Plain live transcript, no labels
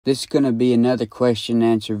This is going to be another question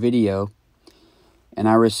and answer video, and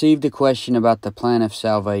I received a question about the plan of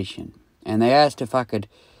salvation, and they asked if I could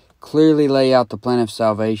clearly lay out the plan of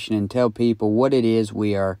salvation and tell people what it is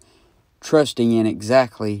we are trusting in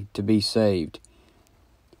exactly to be saved.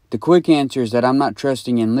 The quick answer is that I'm not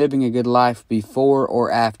trusting in living a good life before or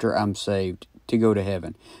after I'm saved to go to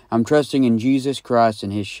heaven. I'm trusting in Jesus Christ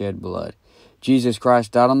and His shed blood. Jesus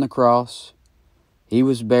Christ died on the cross. He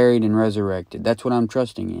was buried and resurrected. That's what I'm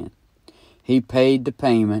trusting in. He paid the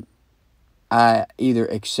payment. I either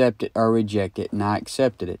accept it or reject it, and I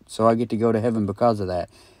accepted it. So I get to go to heaven because of that.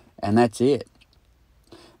 And that's it.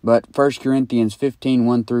 But 1 Corinthians 15,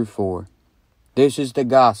 1 through 4. This is the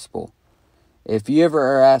gospel. If you ever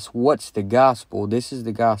are asked what's the gospel, this is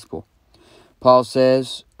the gospel. Paul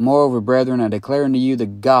says, "Moreover, brethren, I declare unto you the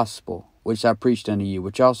gospel, which I preached unto you,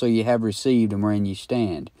 which also ye have received, and wherein ye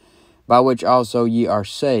stand, by which also ye are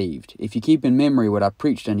saved, if ye keep in memory what I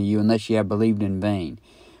preached unto you, unless ye have believed in vain.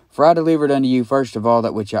 For I delivered unto you first of all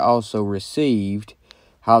that which I also received,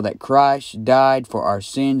 how that Christ died for our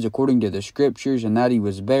sins according to the Scriptures, and that He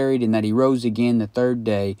was buried, and that He rose again the third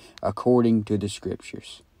day according to the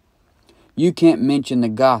Scriptures." You can't mention the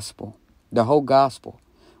gospel, the whole gospel,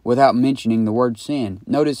 without mentioning the word sin.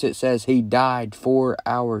 Notice it says He died for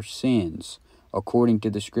our sins according to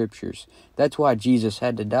the Scriptures. That's why Jesus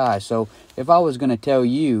had to die. So if I was going to tell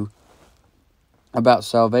you about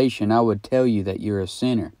salvation, I would tell you that you're a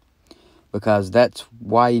sinner, because that's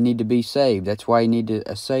why you need to be saved. That's why you need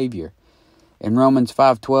a Savior. In Romans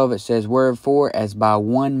 5:12 it says, "Wherefore, as by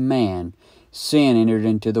one man sin entered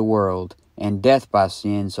into the world, and death by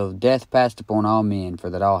sin, so death passed upon all men, for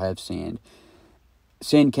that all have sinned."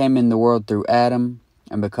 Sin came in the world through Adam,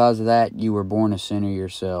 and because of that, you were born a sinner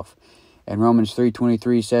yourself. And Romans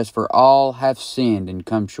 3:23 says, "For all have sinned and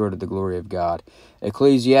come short of the glory of God."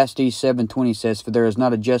 Ecclesiastes 7:20 says, "For there is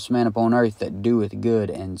not a just man upon earth that doeth good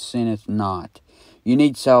and sinneth not." You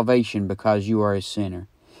need salvation because you are a sinner.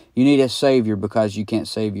 You need a Savior because you can't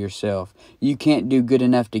save yourself. You can't do good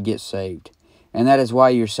enough to get saved. And that is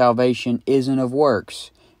why your salvation isn't of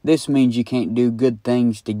works. This means you can't do good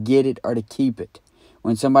things to get it or to keep it.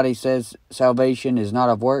 When somebody says salvation is not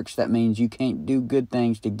of works, that means you can't do good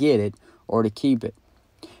things to get it or to keep it.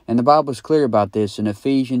 And the Bible is clear about this. In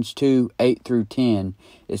Ephesians 2, 8 through 10,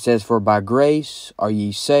 it says, "For by grace are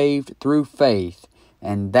ye saved through faith,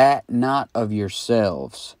 and that not of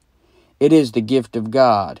yourselves. It is the gift of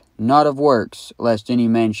God, not of works, lest any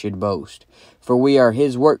man should boast. For we are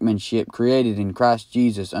His workmanship, created in Christ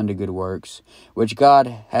Jesus unto good works, which God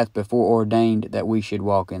hath before ordained that we should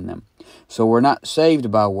walk in them." So we're not saved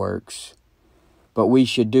by works, but we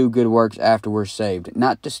should do good works after we're saved.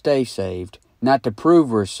 Not to stay saved, not to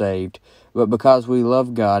prove we're saved, but because we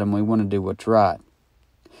love God and we want to do what's right.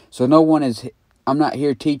 So I'm not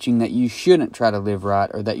here teaching that you shouldn't try to live right,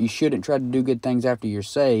 or that you shouldn't try to do good things after you're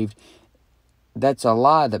saved. That's a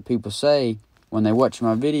lie that people say when they watch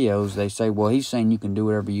my videos. They say, well, he's saying you can do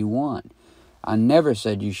whatever you want. I never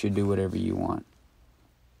said you should do whatever you want.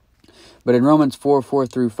 But in Romans 4, 4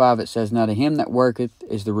 through 5, it says, "Now to him that worketh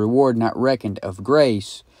is the reward not reckoned of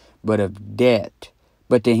grace, but of debt.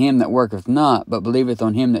 But to him that worketh not, but believeth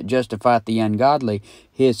on Him that justifieth the ungodly,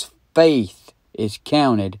 his faith is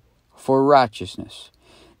counted for righteousness."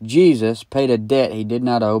 Jesus paid a debt He did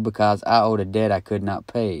not owe, because I owed a debt I could not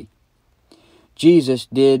pay. Jesus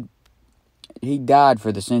He died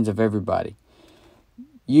for the sins of everybody.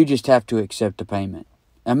 You just have to accept the payment.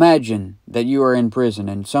 Imagine that you are in prison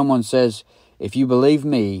and someone says, "If you believe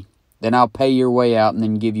me, then I'll pay your way out and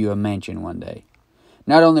then give you a mansion one day."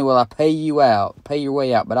 Not only will I pay your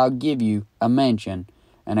way out, but I'll give you a mansion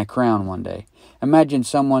and a crown one day. Imagine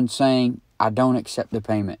someone saying, "I don't accept the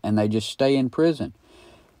payment," and they just stay in prison.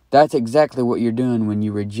 That's exactly what you're doing when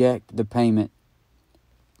you reject the payment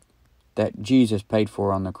that Jesus paid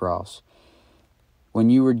for on the cross.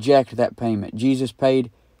 When you reject that payment, Jesus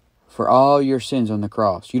paid for all your sins on the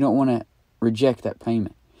cross. You don't want to reject that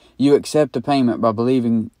payment. You accept the payment by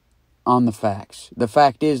believing on the facts. The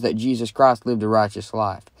fact is that Jesus Christ lived a righteous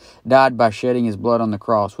life, died by shedding His blood on the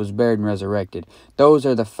cross, was buried and resurrected. Those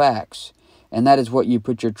are the facts, and that is what you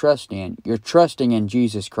put your trust in. You're trusting in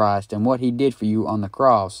Jesus Christ and what He did for you on the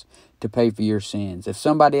cross to pay for your sins. If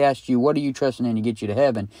somebody asks you, what are you trusting in to get you to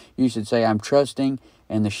heaven? You should say, I'm trusting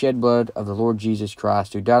in the shed blood of the Lord Jesus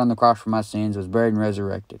Christ, who died on the cross for my sins, was buried and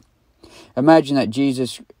resurrected. Imagine that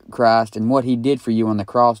Jesus Christ and what He did for you on the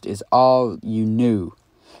cross is all you knew.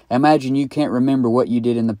 Imagine you can't remember what you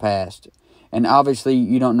did in the past. And obviously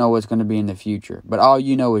you don't know what's going to be in the future. But all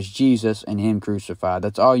you know is Jesus and Him crucified.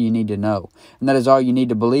 That's all you need to know. And that is all you need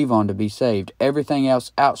to believe on to be saved. Everything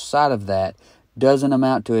else outside of that doesn't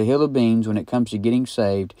amount to a hill of beans when it comes to getting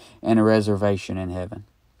saved and a reservation in heaven.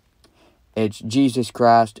 It's Jesus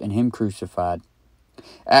Christ and Him crucified.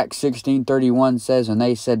 Acts 16:31 says, and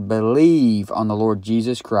they said, believe on the Lord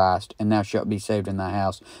Jesus Christ, and thou shalt be saved in thy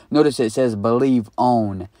house. Notice it says believe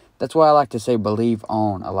on. That's why I like to say believe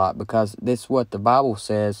on a lot, because this is what the Bible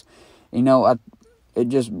says. You know, it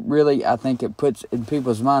just really, I think it puts in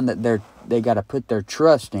people's mind that they got to put their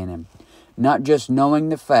trust in Him. Not just knowing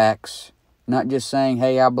the facts, not just saying,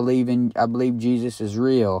 hey, I believe Jesus is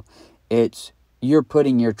real. It's you're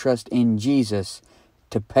putting your trust in Jesus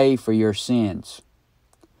to pay for your sins,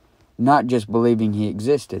 not just believing He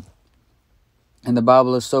existed. And the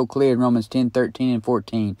Bible is so clear in Romans 10:13 and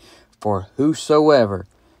 14, for whosoever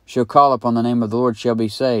shall call upon the name of the Lord shall be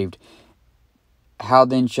saved. How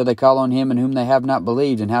then shall they call on Him in whom they have not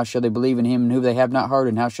believed? And how shall they believe in Him in whom they have not heard?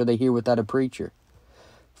 And how shall they hear without a preacher?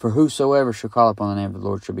 For whosoever shall call upon the name of the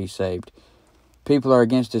Lord shall be saved. People are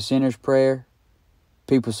against a sinner's prayer.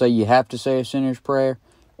 People say you have to say a sinner's prayer.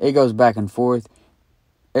 It goes back and forth.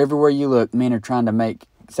 Everywhere you look, men are trying to make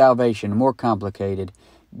salvation more complicated,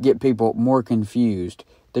 get people more confused.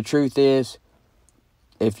 The truth is,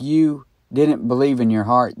 if you didn't believe in your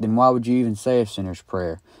heart, then why would you even say a sinner's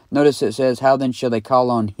prayer? Notice it says, how then shall they call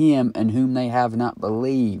on Him in whom they have not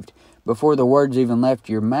believed? Before the words even left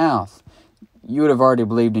your mouth, you would have already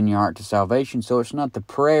believed in your heart to salvation. So it's not the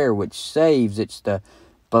prayer which saves, it's the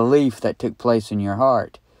belief that took place in your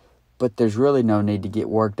heart. But there's really no need to get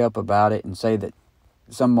worked up about it and say that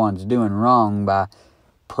someone's doing wrong by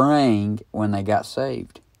praying when they got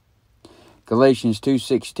saved. Galatians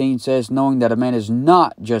 2:16 says, knowing that a man is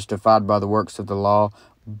not justified by the works of the law,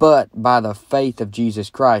 but by the faith of Jesus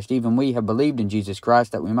Christ. Even we have believed in Jesus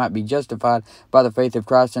Christ, that we might be justified by the faith of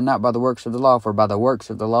Christ, and not by the works of the law. For by the works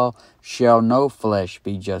of the law shall no flesh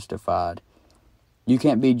be justified. You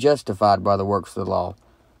can't be justified by the works of the law,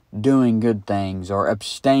 doing good things or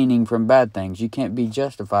abstaining from bad things. You can't be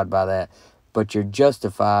justified by that, but you're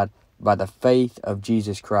justified by the faith of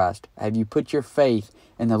Jesus Christ. Have you put your faith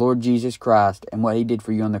in the Lord Jesus Christ and what He did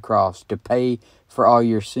for you on the cross to pay for all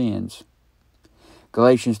your sins?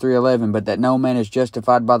 Galatians 3:11, but that no man is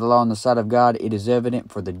justified by the law in the sight of God, it is evident,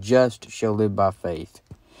 for the just shall live by faith.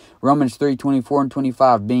 Romans 3:24 and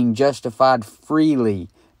 25, being justified freely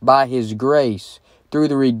by His grace through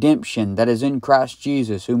the redemption that is in Christ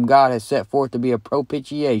Jesus, whom God has set forth to be a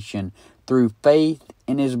propitiation through faith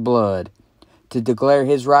in His blood, to declare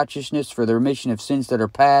His righteousness for the remission of sins that are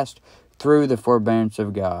past through the forbearance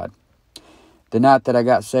of God. The night that I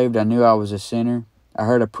got saved, I knew I was a sinner. I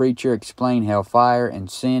heard a preacher explain hellfire and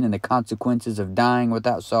sin and the consequences of dying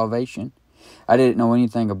without salvation. I didn't know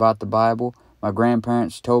anything about the Bible. My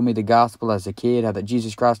grandparents told me the gospel as a kid, how that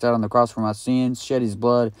Jesus Christ died on the cross for my sins, shed His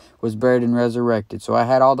blood, was buried and resurrected. So I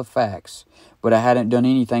had all the facts, but I hadn't done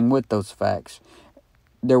anything with those facts.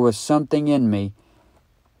 There was something in me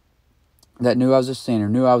that knew I was a sinner,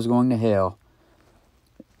 knew I was going to hell.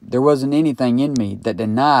 There wasn't anything in me that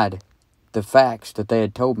denied the facts that they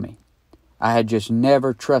had told me. I had just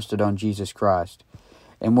never trusted on Jesus Christ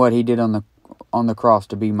and what He did on the cross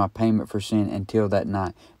to be my payment for sin until that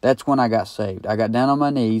night. That's when I got saved. I got down on my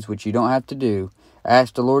knees, which you don't have to do. I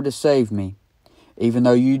asked the Lord to save me, even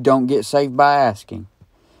though you don't get saved by asking.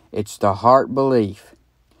 It's the heart belief.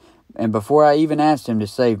 And before I even asked Him to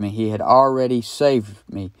save me, He had already saved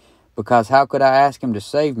me. Because how could I ask Him to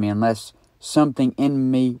save me unless something in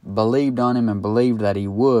me believed on Him and believed that He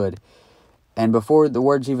would? And before the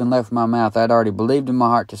words even left my mouth, I'd already believed in my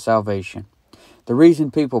heart to salvation. The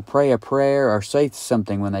reason people pray a prayer or say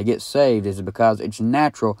something when they get saved is because it's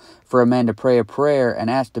natural for a man to pray a prayer and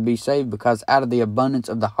ask to be saved, because out of the abundance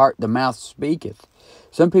of the heart the mouth speaketh.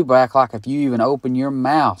 Some people act like if you even open your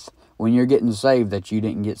mouth when you're getting saved that you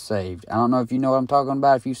didn't get saved. I don't know if you know what I'm talking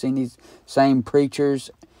about, if you've seen these same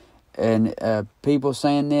preachers and people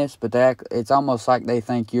saying this, but it's almost like they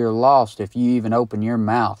think you're lost if you even open your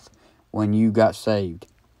mouth when you got saved.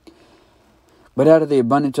 But out of the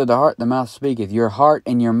abundance of the heart, the mouth speaketh. Your heart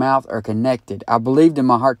and your mouth are connected. I believed in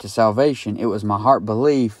my heart to salvation. It was my heart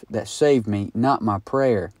belief that saved me, not my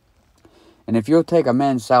prayer. And if you'll take a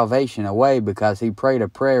man's salvation away because he prayed a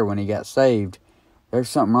prayer when he got saved, there's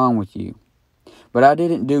something wrong with you. But I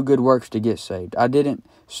didn't do good works to get saved. I didn't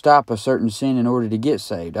stop a certain sin in order to get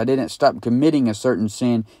saved. I didn't stop committing a certain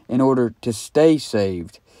sin in order to stay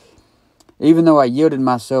saved. Even though I yielded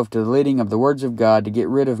myself to the leading of the words of God to get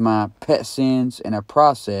rid of my pet sins in a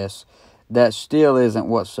process, that still isn't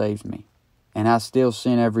what saves me. And I still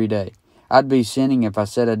sin every day. I'd be sinning if I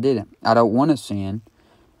said I didn't. I don't want to sin,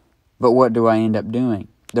 but what do I end up doing?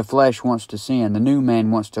 The flesh wants to sin. The new man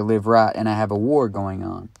wants to live right, and I have a war going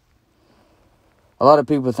on. A lot of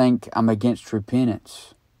people think I'm against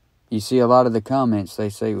repentance. You see a lot of the comments, they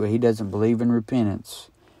say, well, he doesn't believe in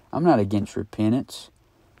repentance. I'm not against repentance.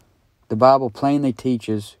 The Bible plainly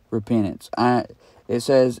teaches repentance. It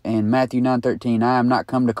says in Matthew 9:13, I am not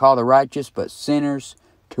come to call the righteous, but sinners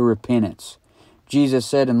to repentance. Jesus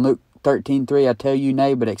said in Luke 13:3, I tell you,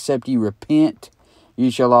 nay, but except ye repent,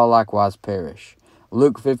 ye shall all likewise perish.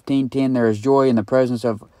 Luke 15:10, there is joy in the presence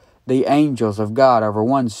of the angels of God over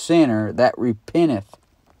one sinner that repenteth.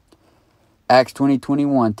 Acts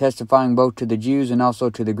 20:21, testifying both to the Jews and also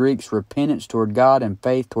to the Greeks, repentance toward God and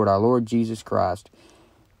faith toward our Lord Jesus Christ.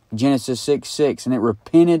 Genesis 6:6, and it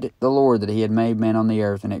repented the Lord that he had made man on the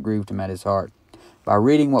earth, and it grieved him at his heart. By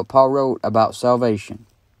reading what Paul wrote about salvation,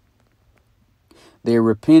 the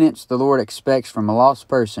repentance the Lord expects from a lost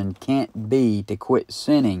person can't be to quit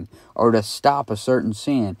sinning or to stop a certain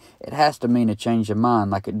sin. It has to mean a change of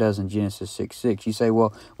mind like it does in Genesis 6:6. You say,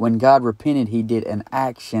 well, when God repented, he did an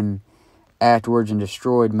action afterwards and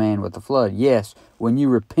destroyed man with the flood. Yes, when you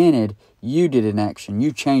repented, you did an action.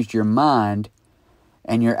 You changed your mind,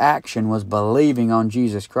 and your action was believing on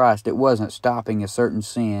Jesus Christ. It wasn't stopping a certain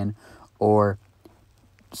sin or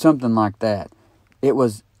something like that. It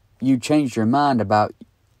was you changed your mind about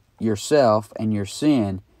yourself and your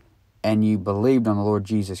sin, and you believed on the Lord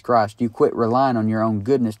Jesus Christ. You quit relying on your own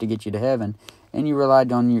goodness to get you to heaven, and you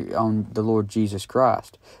relied on the Lord Jesus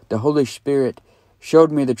Christ. The Holy Spirit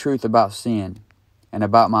showed me the truth about sin and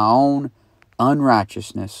about my own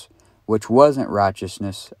unrighteousness, which wasn't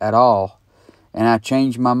righteousness at all, and I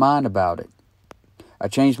changed my mind about it. I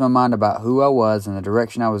changed my mind about who I was and the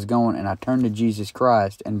direction I was going, and I turned to Jesus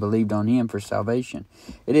Christ and believed on him for salvation.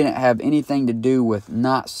 It didn't have anything to do with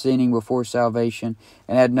not sinning before salvation,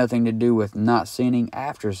 and had nothing to do with not sinning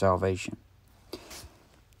after salvation.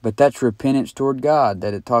 But that's repentance toward God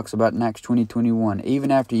that it talks about in Acts 20:21. Even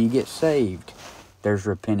after you get saved, there's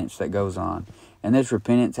repentance that goes on. And this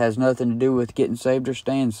repentance has nothing to do with getting saved or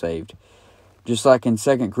staying saved. Just like in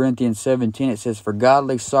 2 Corinthians 7:10, it says, for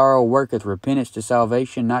godly sorrow worketh repentance to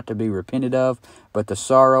salvation, not to be repented of, but the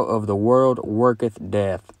sorrow of the world worketh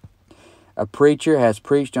death. A preacher has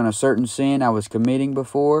preached on a certain sin I was committing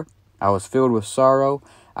before. I was filled with sorrow.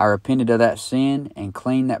 I repented of that sin and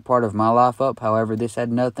cleaned that part of my life up. However, this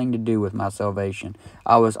had nothing to do with my salvation.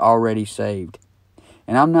 I was already saved.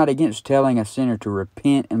 And I'm not against telling a sinner to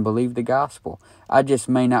repent and believe the gospel. I just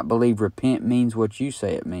may not believe repent means what you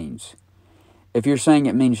say it means. If you're saying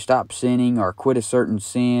it means stop sinning or quit a certain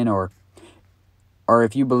sin, or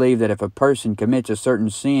if you believe that if a person commits a certain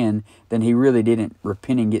sin, then he really didn't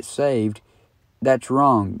repent and get saved, that's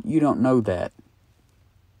wrong. You don't know that.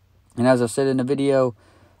 And as I said in the video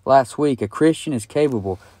last week, a Christian is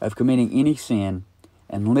capable of committing any sin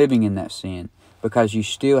and living in that sin, because you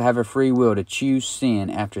still have a free will to choose sin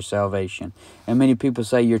after salvation. And many people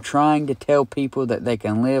say you're trying to tell people that they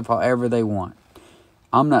can live however they want.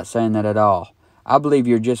 I'm not saying that at all. I believe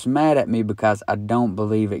you're just mad at me because I don't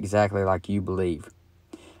believe exactly like you believe.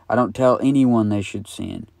 I don't tell anyone they should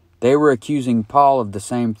sin. They were accusing Paul of the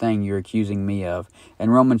same thing you're accusing me of. In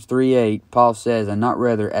Romans 3:8, Paul says, and not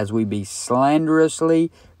rather as we be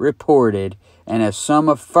slanderously reported, and as some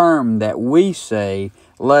affirm that we say,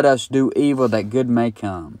 let us do evil that good may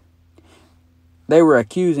come. They were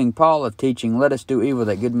accusing Paul of teaching, let us do evil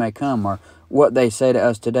that good may come, or what they say to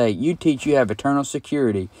us today. You teach you have eternal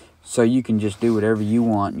security, so you can just do whatever you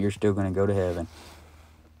want and you're still going to go to heaven.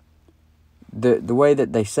 The way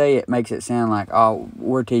that they say it makes it sound like, oh,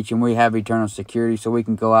 we're teaching we have eternal security so we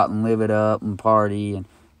can go out and live it up and party, and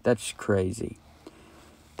that's crazy.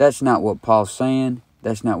 That's not what Paul's saying.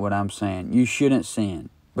 That's not what I'm saying. You shouldn't sin.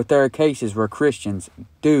 But there are cases where Christians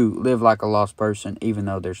do live like a lost person even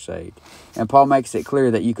though they're saved. And Paul makes it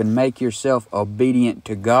clear that you can make yourself obedient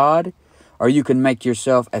to God, or you can make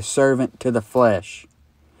yourself a servant to the flesh.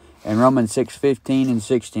 In Romans 6:15 and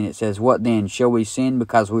 16 it says, what then? Shall we sin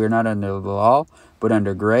because we are not under the law, but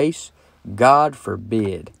under grace? God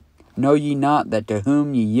forbid. Know ye not that to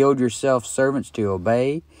whom ye yield yourselves servants to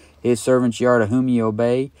obey, his servants ye are to whom ye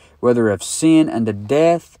obey, whether of sin unto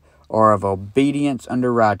death, or of obedience unto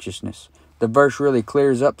righteousness? The verse really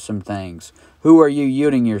clears up some things. Who are you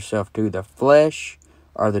yielding yourself to, the flesh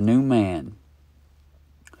or the new man?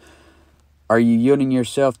 Are you yielding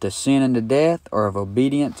yourself to sin unto death, or of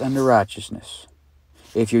obedience unto righteousness?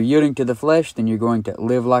 If you're yielding to the flesh, then you're going to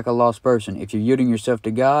live like a lost person. If you're yielding yourself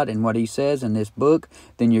to God and what he says in this book,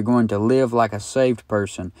 then you're going to live like a saved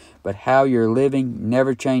person. But how you're living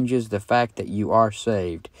never changes the fact that you are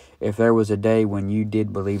saved, if there was a day when you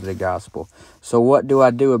did believe the gospel. So what do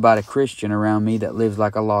I do about a Christian around me that lives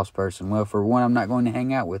like a lost person? Well, for one, I'm not going to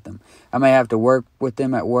hang out with them. I may have to work with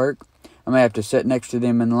them at work. I I may have to sit next to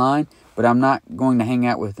them in line, but I'm not going to hang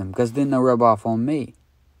out with them because then they'll rub off on me.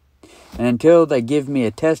 And until they give me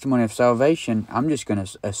a testimony of salvation, I'm just going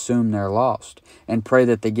to assume they're lost and pray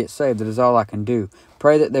that they get saved. That is all I can do.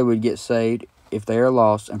 Pray that they would get saved if they are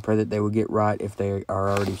lost, and pray that they would get right if they are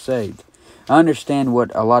already saved. I understand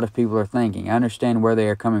what a lot of people are thinking. I understand where they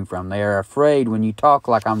are coming from. They are afraid when you talk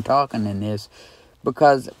like I'm talking in this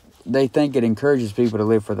because they think it encourages people to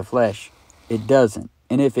live for the flesh. It doesn't.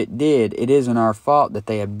 And if it did, it isn't our fault that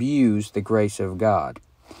they abuse the grace of God.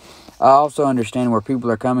 I also understand where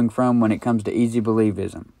people are coming from when it comes to easy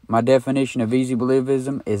believism. My definition of easy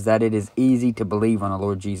believism is that it is easy to believe on the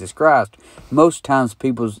Lord Jesus Christ. Most times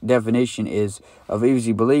people's definition of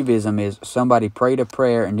easy believism is somebody prayed a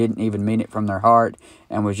prayer and didn't even mean it from their heart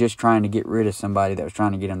and was just trying to get rid of somebody that was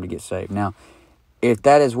trying to get them to get saved. Now, if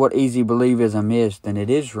that is what easy believism is, then it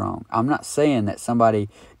is wrong. I'm not saying that somebody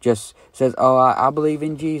just says, oh, I believe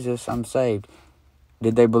in Jesus, I'm saved.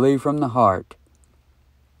 Did they believe from the heart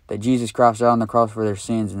that Jesus Christ died on the cross for their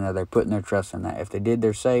sins and that they're putting their trust in that? If they did,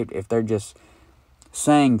 they're saved. If they're just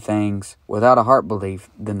saying things without a heart belief,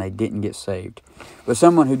 then they didn't get saved. But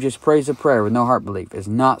someone who just prays a prayer with no heart belief is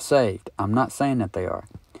not saved. I'm not saying that they are.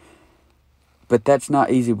 But that's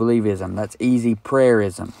not easy believism. That's easy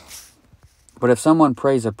prayerism. But if someone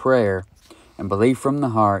prays a prayer and believe from the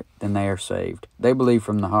heart, then they are saved. They believe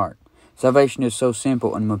from the heart. Salvation is so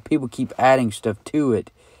simple, and when people keep adding stuff to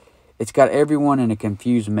it, it's got everyone in a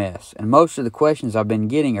confused mess. And most of the questions I've been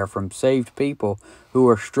getting are from saved people who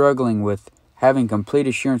are struggling with having complete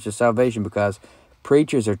assurance of salvation because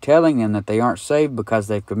preachers are telling them that they aren't saved because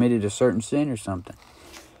they've committed a certain sin or something.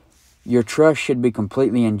 Your trust should be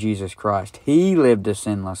completely in Jesus Christ. He lived a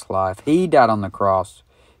sinless life. He died on the cross.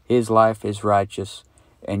 His life is righteous.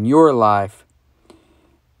 And your life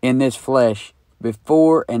in this flesh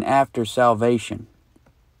before and after salvation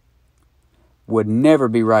would never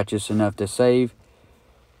be righteous enough to save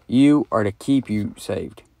you or to keep you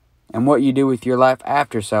saved. And what you do with your life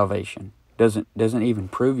after salvation doesn't even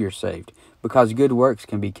prove you're saved, because good works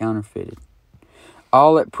can be counterfeited.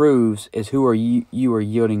 All it proves is who are you are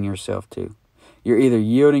yielding yourself to. You're either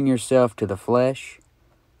yielding yourself to the flesh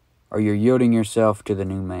or you're yielding yourself to the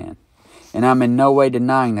new man. And I'm in no way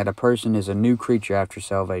denying that a person is a new creature after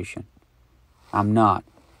salvation. I'm not.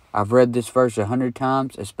 I've read this verse 100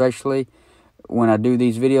 times, especially when I do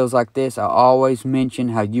these videos like this. I always mention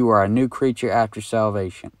how you are a new creature after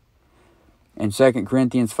salvation. In 2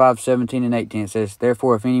 Corinthians 5:17 and 18 it says,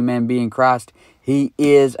 therefore if any man be in Christ, he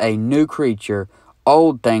is a new creature.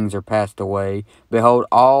 Old things are passed away. Behold,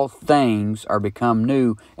 all things are become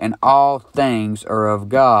new, and all things are of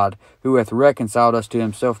God, who hath reconciled us to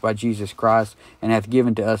himself by Jesus Christ, and hath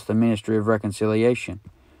given to us the ministry of reconciliation.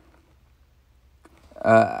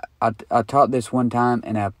 I taught this one time,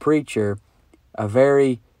 and a preacher, a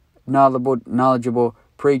very knowledgeable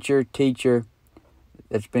preacher, teacher,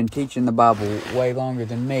 that's been teaching the Bible way longer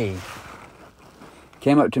than me,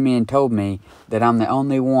 came up to me and told me that I'm the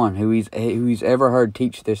only one who he's ever heard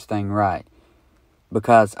teach this thing right.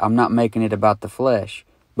 Because I'm not making it about the flesh.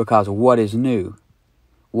 Because what is new?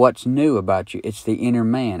 What's new about you? It's the inner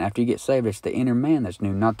man. After you get saved, it's the inner man that's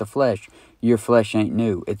new, not the flesh. Your flesh ain't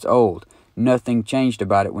new. It's old. Nothing changed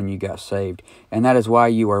about it when you got saved. And that is why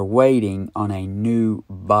you are waiting on a new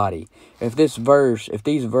body. If these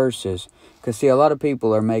verses, because see, a lot of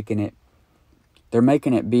people are making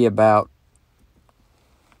it be about,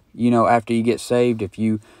 after you get saved, if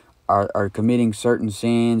you are committing certain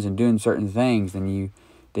sins and doing certain things, then you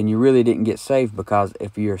really didn't get saved, because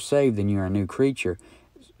if you're saved, then you're a new creature.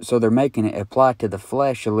 So they're making it apply to the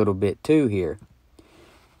flesh a little bit too here.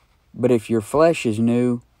 But if your flesh is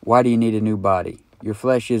new, why do you need a new body? Your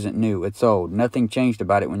flesh isn't new. It's old. Nothing changed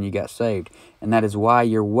about it when you got saved. And that is why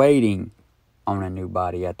you're waiting on a new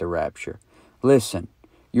body at the rapture. Listen,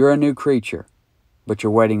 you're a new creature, but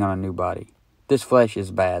you're waiting on a new body. This flesh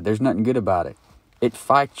is bad. There's nothing good about it. It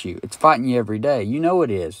fights you. It's fighting you every day. You know it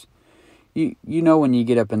is. You know when you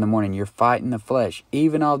get up in the morning, you're fighting the flesh.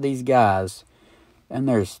 Even all these guys, and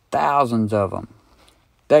there's thousands of them,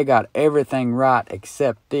 they got everything right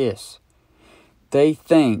except this. They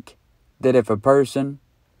think that if a person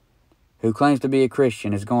who claims to be a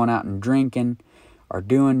Christian is going out and drinking or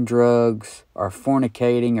doing drugs or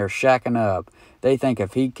fornicating or shacking up, they think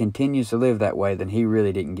if he continues to live that way, then he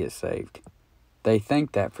really didn't get saved. They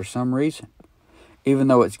think that for some reason, even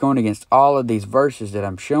though it's going against all of these verses that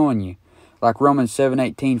I'm showing you. Like Romans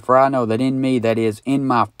 7:18, for I know that in me, that is, in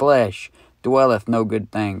my flesh, dwelleth no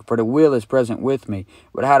good thing. For the will is present with me,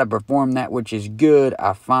 but how to perform that which is good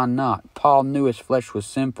I find not. Paul knew his flesh was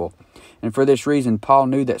sinful. And for this reason, Paul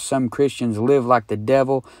knew that some Christians live like the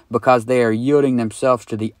devil because they are yielding themselves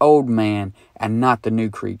to the old man and not the new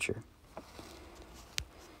creature.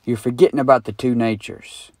 You're forgetting about the two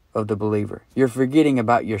natures of the believer. You're forgetting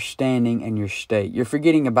about your standing and your state. You're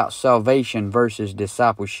forgetting about salvation versus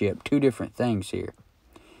discipleship. Two different things here.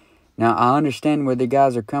 Now, I understand where the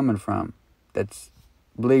guys are coming from. That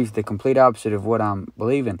believes the complete opposite of what I'm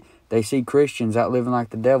believing. They see Christians out living like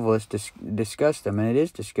the devil. It's disgusting, and it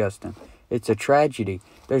is disgusting. It's a tragedy.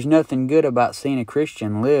 There's nothing good about seeing a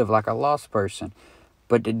Christian live like a lost person.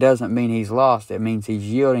 But it doesn't mean he's lost. It means he's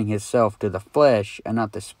yielding himself to the flesh and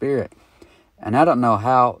not the spirit. And I don't know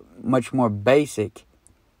how much more basic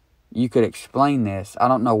you could explain this. I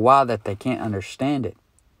don't know why that they can't understand it.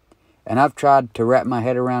 And I've tried to wrap my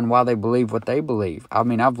head around why they believe what they believe. I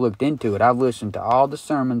mean, I've looked into it. I've listened to all the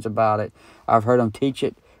sermons about it. I've heard them teach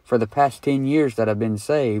it for the past 10 years that I've been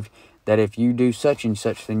saved, that if you do such and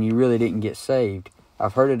such, then you really didn't get saved.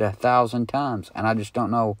 I've heard it 1,000 times, and I just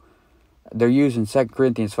don't know. They're using 2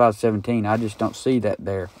 Corinthians 5:17. I just don't see that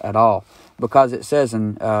there at all. Because it says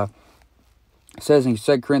in 2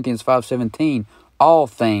 Corinthians 5:17, all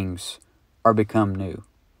things are become new.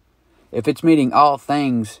 If it's meaning all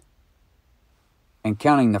things and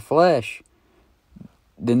counting the flesh,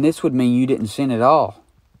 then this would mean you didn't sin at all.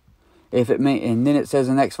 And then it says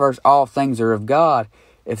in the next verse, all things are of God.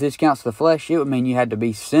 If this counts the flesh, it would mean you had to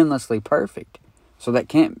be sinlessly perfect. So that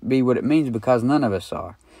can't be what it means, because none of us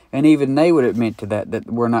are. And even they would admit to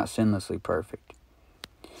that we're not sinlessly perfect.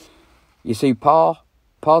 You see, Paul's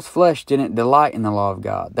flesh didn't delight in the law of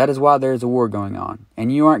God. That is why there is a war going on.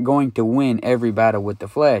 And you aren't going to win every battle with the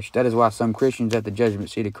flesh. That is why some Christians at the judgment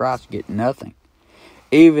seat of Christ get nothing.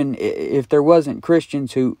 Even if there wasn't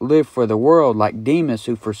Christians who lived for the world, like Demas,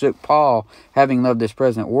 who forsook Paul, having loved this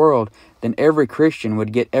present world, then every Christian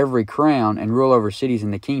would get every crown and rule over cities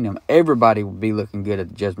in the kingdom. Everybody would be looking good at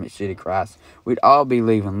the judgment seat of Christ. We'd all be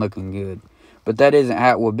leaving looking good. But that isn't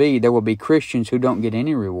how it will be. There will be Christians who don't get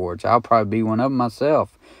any rewards. I'll probably be one of them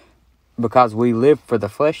myself, because we live for the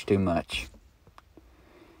flesh too much.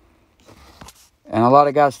 And a lot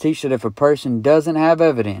of guys teach that if a person doesn't have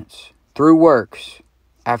evidence through works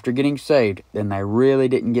after getting saved, then they really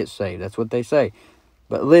didn't get saved. That's what they say.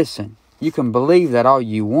 But listen, you can believe that all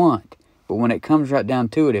you want, but when it comes right down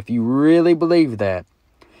to it, if you really believe that,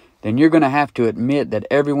 then you're going to have to admit that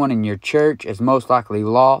everyone in your church is most likely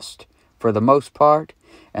lost for the most part,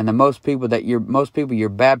 and the most people you're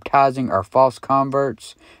baptizing are false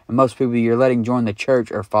converts, and most people you're letting join the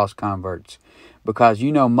church are false converts, because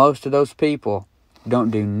you know most of those people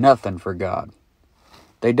don't do nothing for God.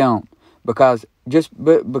 They don't. Because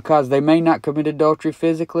they may not commit adultery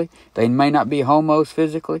physically, they may not be homos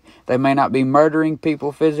physically, they may not be murdering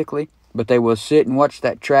people physically, but they will sit and watch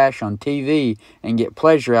that trash on TV and get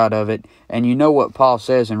pleasure out of it. And you know what Paul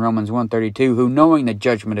says in Romans 1:32, who knowing the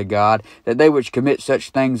judgment of God, that they which commit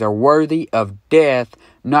such things are worthy of death,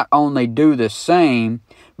 not only do the same,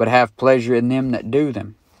 but have pleasure in them that do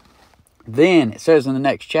them. Then it says in the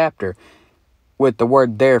next chapter, with the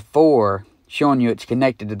word therefore, showing you it's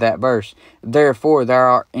connected to that verse. Therefore thou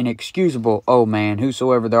art inexcusable, O man,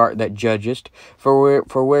 whosoever thou art that judgest. For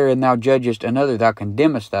wherein thou judgest another, thou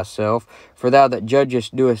condemnest thyself. For thou that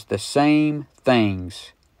judgest doest the same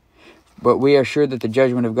things. But we are sure that the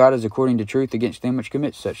judgment of God is according to truth against them which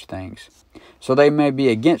commit such things. So they may be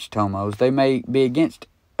against homos, they may be against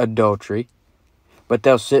adultery, but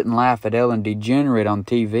they'll sit and laugh at Ellen DeGenerate on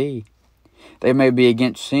TV. They may be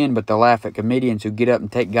against sin, but they'll laugh at comedians who get up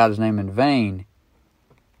and take God's name in vain.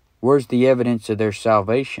 Where's the evidence of their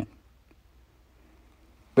salvation?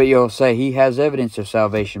 But you'll say he has evidence of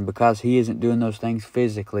salvation because he isn't doing those things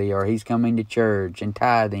physically, or he's coming to church and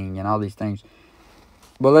tithing and all these things.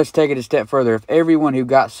 Well, let's take it a step further. If everyone who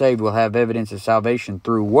got saved will have evidence of salvation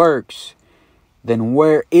through works, then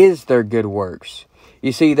where is their good works?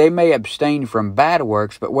 You see, they may abstain from bad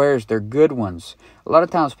works, but where's their good ones? A lot of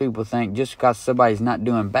times people think just because somebody's not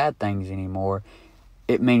doing bad things anymore,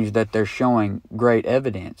 it means that they're showing great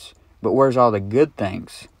evidence. But where's all the good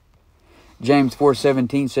things? James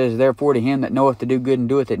 4:17 says, therefore to him that knoweth to do good and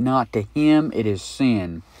doeth it not, to him it is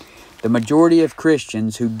sin. The majority of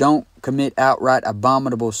Christians who don't commit outright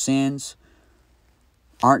abominable sins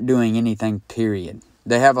aren't doing anything, period.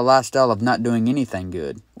 They have a lifestyle of not doing anything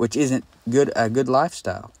good, which isn't a good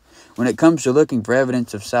lifestyle. When it comes to looking for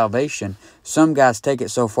evidence of salvation, some guys take it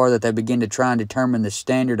so far that they begin to try and determine the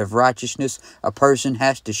standard of righteousness a person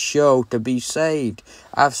has to show to be saved.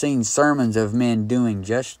 I've seen sermons of men doing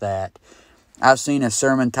just that. I've seen a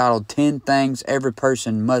sermon titled 10 Things Every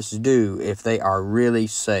Person Must Do If They Are Really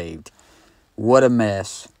Saved. What a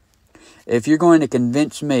mess. If you're going to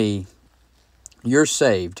convince me you're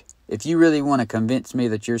saved, if you really want to convince me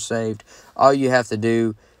that you're saved, all you have to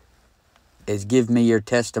do is give me your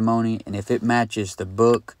testimony, and if it matches the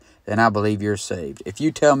book, then I believe you're saved. If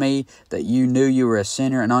you tell me that you knew you were a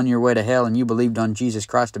sinner and on your way to hell and you believed on Jesus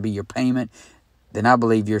Christ to be your payment, then I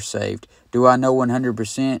believe you're saved. Do I know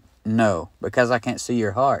 100%? No, because I can't see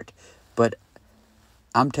your heart. But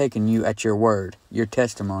I'm taking you at your word, your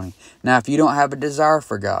testimony. Now, if you don't have a desire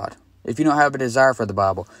for God, if you don't have a desire for the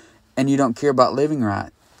Bible, and you don't care about living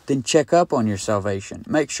right, then check up on your salvation.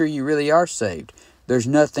 Make sure you really are saved. There's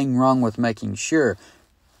nothing wrong with making sure,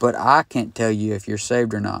 but I can't tell you if you're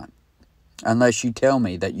saved or not. Unless you tell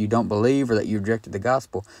me that you don't believe or that you rejected the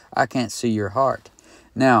gospel, I can't see your heart.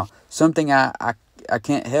 Now, something I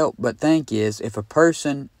can't help but think is, if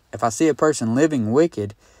I see a person living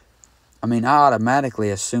wicked, I automatically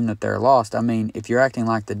assume that they're lost. If you're acting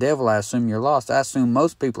like the devil, I assume you're lost. I assume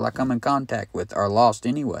most people I come in contact with are lost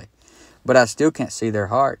anyway. But I still can't see their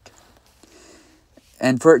heart.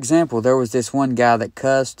 And for example, there was this one guy that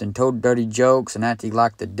cussed and told dirty jokes and acted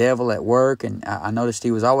like the devil at work. And I noticed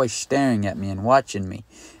he was always staring at me and watching me.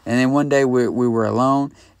 And then one day we were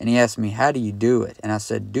alone and he asked me, how do you do it? And I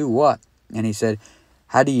said, do what? And he said,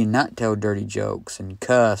 how do you not tell dirty jokes and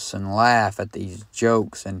cuss and laugh at these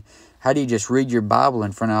jokes? And how do you just read your Bible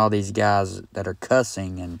in front of all these guys that are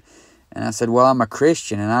cussing? And I said, well, I'm a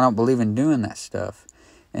Christian and I don't believe in doing that stuff.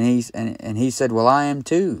 And he said, well, I am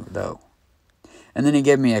too, though. And then he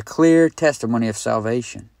gave me a clear testimony of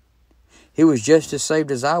salvation. He was just as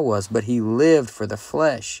saved as I was, but he lived for the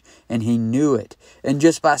flesh, and he knew it. And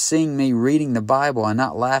just by seeing me reading the Bible and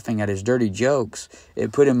not laughing at his dirty jokes,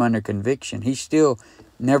 it put him under conviction. He still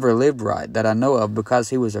never lived right that I know of because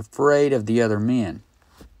he was afraid of the other men.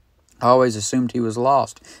 I always assumed he was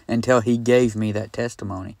lost until he gave me that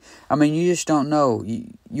testimony. You just don't know.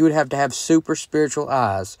 You would have to have super spiritual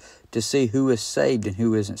eyes to see who is saved and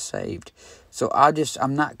who isn't saved. So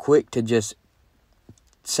I'm not quick to just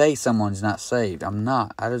say someone's not saved. I'm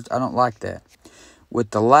not. I don't like that. With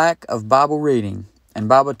the lack of Bible reading and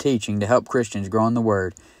Bible teaching to help Christians grow in the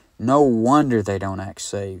Word, no wonder they don't act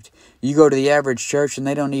saved. You go to the average church and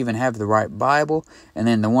they don't even have the right Bible. And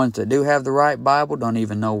then the ones that do have the right Bible don't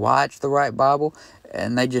even know why it's the right Bible.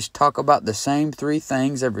 And they just talk about the same 3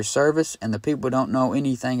 things every service. And the people don't know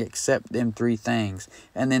anything except them 3 things.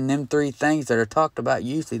 And then them 3 things that are talked about,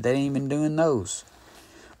 usually they ain't even doing those.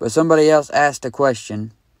 But somebody else asked a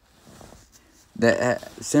question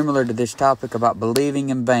that similar to this topic about believing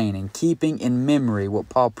in vain and keeping in memory what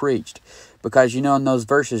Paul preached. Because in those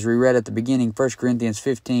verses we read at the beginning, 1 Corinthians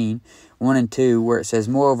 15, 1 and 2, where it says,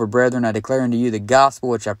 moreover, brethren, I declare unto you the gospel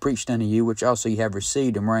which I preached unto you, which also ye have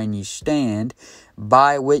received, and wherein ye stand,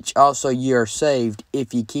 by which also ye are saved,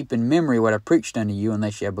 if ye keep in memory what I preached unto you,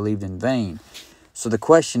 unless ye have believed in vain. So the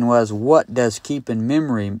question was, what does keep in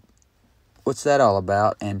memory, what's that all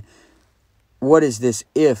about? And what is this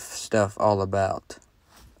if stuff all about?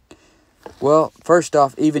 Well, first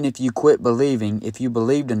off, even if you quit believing, if you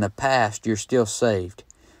believed in the past, you're still saved.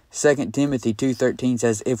 2 Timothy 2:13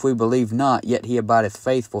 says, if we believe not, yet he abideth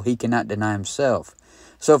faithful, he cannot deny himself.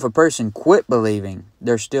 So if a person quit believing,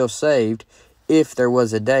 they're still saved if there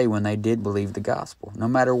was a day when they did believe the gospel, no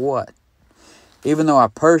matter what. Even though I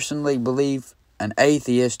personally believe an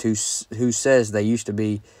atheist who says they used to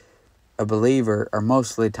be a believer are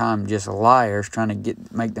most of the time just liars trying to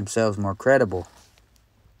make themselves more credible.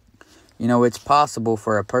 It's possible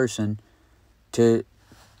for a person to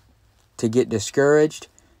get discouraged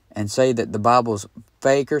and say that the Bible's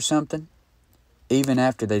fake or something, even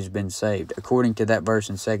after they've been saved, according to that verse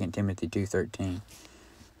in 2 Timothy 2:13.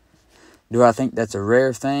 Do I think that's a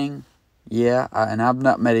rare thing? Yeah, and I've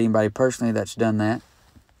not met anybody personally that's done that.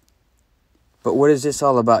 But what is this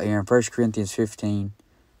all about here in 1 Corinthians 15,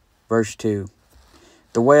 verse 2?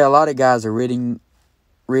 The way a lot of guys are reading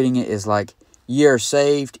it is like, ye are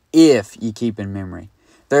saved if ye keep in memory.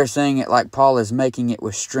 They're saying it like Paul is making it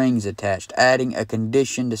with strings attached, adding a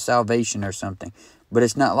condition to salvation or something. But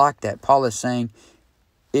it's not like that. Paul is saying,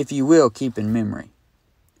 if you will, keep in memory.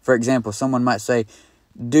 For example, someone might say,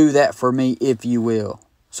 do that for me if you will.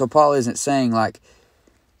 So Paul isn't saying like,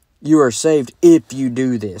 you are saved if you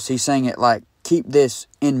do this. He's saying it like, keep this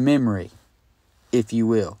in memory, if you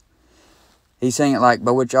will. He's saying it like,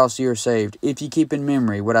 by which also you are saved, if you keep in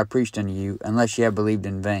memory what I preached unto you, unless you have believed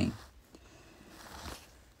in vain.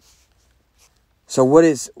 So what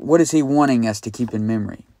is he wanting us to keep in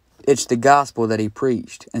memory? It's the gospel that he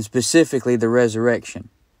preached, and specifically the resurrection.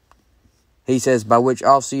 He says, by which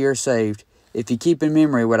also you are saved, If you keep in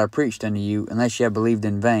memory what I preached unto you, unless ye have believed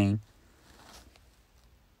in vain.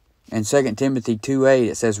 In 2 Timothy 2:8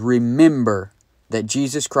 it says, remember that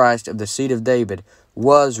Jesus Christ of the seed of David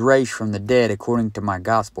was raised from the dead according to my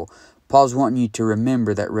gospel. Paul's wanting you to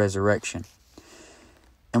remember that resurrection.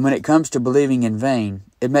 And when it comes to believing in vain,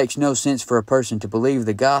 it makes no sense for a person to believe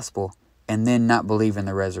the gospel and then not believe in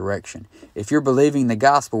the resurrection. If you're believing the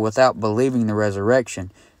gospel without believing the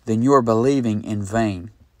resurrection, then you're believing in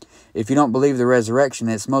vain. If you don't believe the resurrection,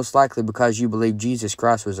 it's most likely because you believe Jesus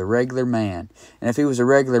Christ was a regular man. And if he was a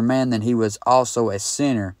regular man, then he was also a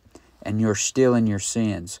sinner, and you're still in your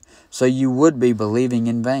sins. So you would be believing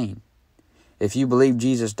in vain. If you believe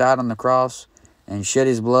Jesus died on the cross and shed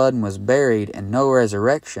his blood and was buried and no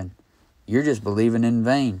resurrection, you're just believing in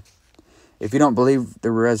vain. If you don't believe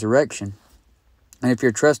the resurrection, and if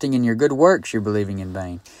you're trusting in your good works, you're believing in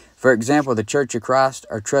vain. For example, the Church of Christ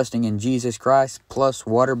are trusting in Jesus Christ plus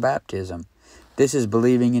water baptism. This is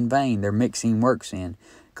believing in vain. They're mixing works in.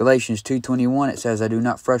 Galatians 2:21, it says, I do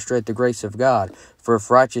not frustrate the grace of God, for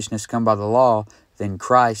if righteousness come by the law, then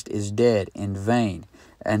Christ is dead in vain.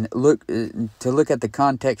 And look at the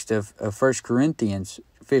context of 1 Corinthians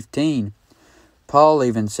 15, Paul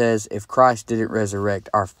even says, if Christ didn't resurrect,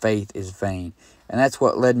 our faith is vain. And that's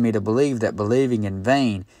what led me to believe that believing in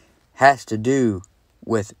vain has to do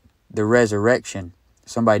with the resurrection.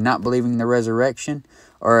 Somebody not believing the resurrection,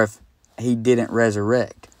 or if he didn't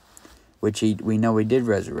resurrect, which we know he did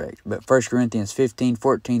resurrect. But 1 Corinthians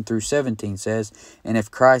 15:14 through 17 says, and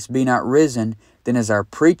if Christ be not risen, then is our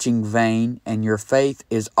preaching vain, and your faith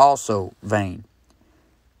is also vain.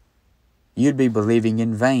 You'd be believing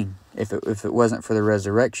in vain if it wasn't for the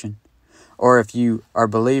resurrection. Or if you are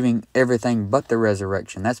believing everything but the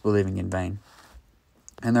resurrection, that's believing in vain.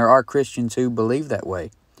 And there are Christians who believe that way.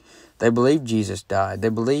 They believe Jesus died. They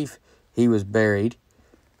believe he was buried,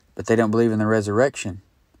 but they don't believe in the resurrection.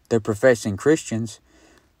 They're professing Christians,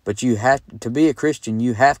 but to be a Christian,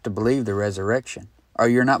 you have to believe the resurrection, or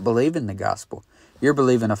you're not believing the gospel. You're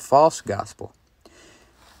believing a false gospel.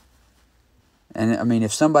 And I mean,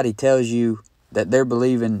 if somebody tells you that they're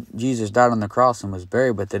believing Jesus died on the cross and was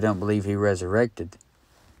buried, but they don't believe he resurrected,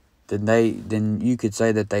 then you could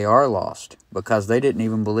say that they are lost, because they didn't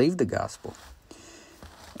even believe the gospel.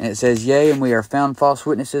 And it says, yea, and we are found false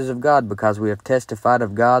witnesses of God, because we have testified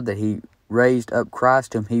of God that he raised up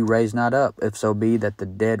Christ, whom he raised not up, if so be that the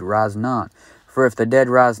dead rise not. For if the dead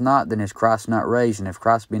rise not, then is Christ not raised. And if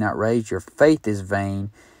Christ be not raised, your faith is vain,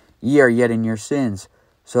 ye are yet in your sins.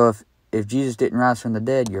 So if Jesus didn't rise from the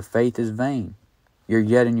dead, your faith is vain. You're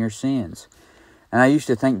yet in your sins. And I used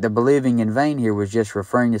to think the believing in vain here was just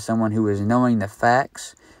referring to someone who was knowing the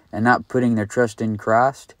facts and not putting their trust in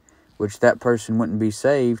Christ, which that person wouldn't be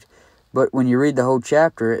saved. But when you read the whole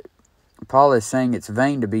chapter, Paul is saying it's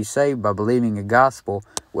vain to be saved by believing a gospel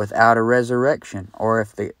without a resurrection. Or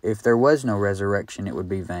if there was no resurrection, it would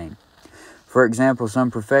be vain. For example,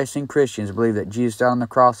 some professing Christians believe that Jesus died on the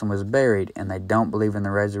cross and was buried, and they don't believe in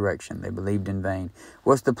the resurrection. They believed in vain.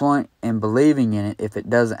 What's the point in believing in it if it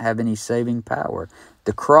doesn't have any saving power?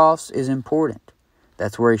 The cross is important.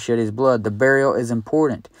 That's where he shed his blood. The burial is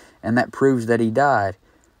important, and that proves that he died.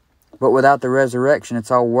 But without the resurrection,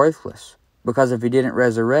 it's all worthless. Because if he didn't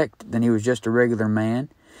resurrect, then he was just a regular man,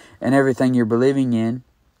 and everything you're believing in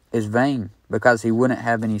is vain, because he wouldn't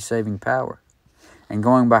have any saving power. And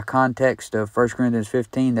going by context of 1 Corinthians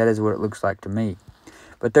 15, that is what it looks like to me.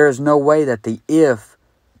 But there is no way that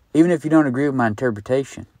even if you don't agree with my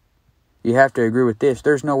interpretation, you have to agree with this.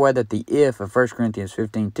 There's no way that the if of 1 Corinthians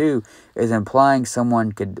 15:2 is implying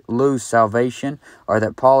someone could lose salvation, or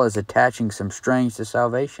that Paul is attaching some strings to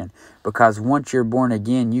salvation. Because once you're born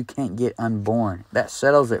again, you can't get unborn. That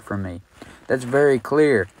settles it for me. That's very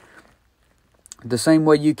clear. The same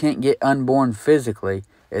way you can't get unborn physically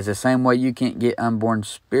is the same way you can't get unborn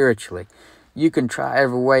spiritually. You can try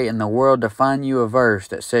every way in the world to find you a verse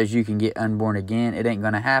that says you can get unborn again. It ain't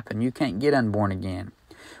going to happen. You can't get unborn again.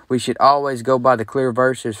 We should always go by the clear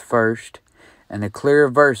verses first, and the clear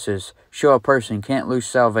verses show a person can't lose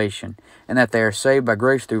salvation, and that they are saved by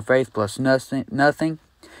grace through faith plus nothing.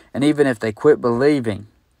 And even if they quit believing,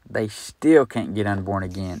 they still can't get unborn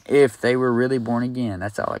again. If they were really born again,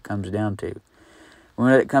 that's all it comes down to.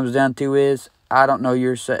 What it comes down to is, I don't know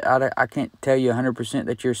I can't tell you 100%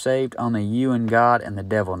 that you're saved. Only you and God and the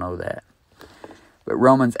devil know that. But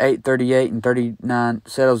Romans 8:38 and 39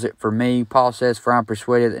 settles it for me. Paul says, for I am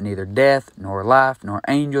persuaded that neither death, nor life, nor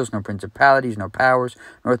angels, nor principalities, nor powers,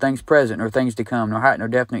 nor things present, nor things to come, nor height, nor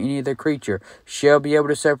depth, nor any other creature shall be able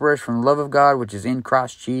to separate us from the love of God, which is in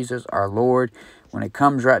Christ Jesus our Lord. When it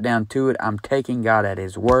comes right down to it, I'm taking God at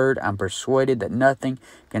His word. I'm persuaded that nothing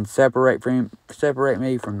can separate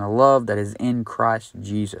me from the love that is in Christ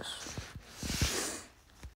Jesus.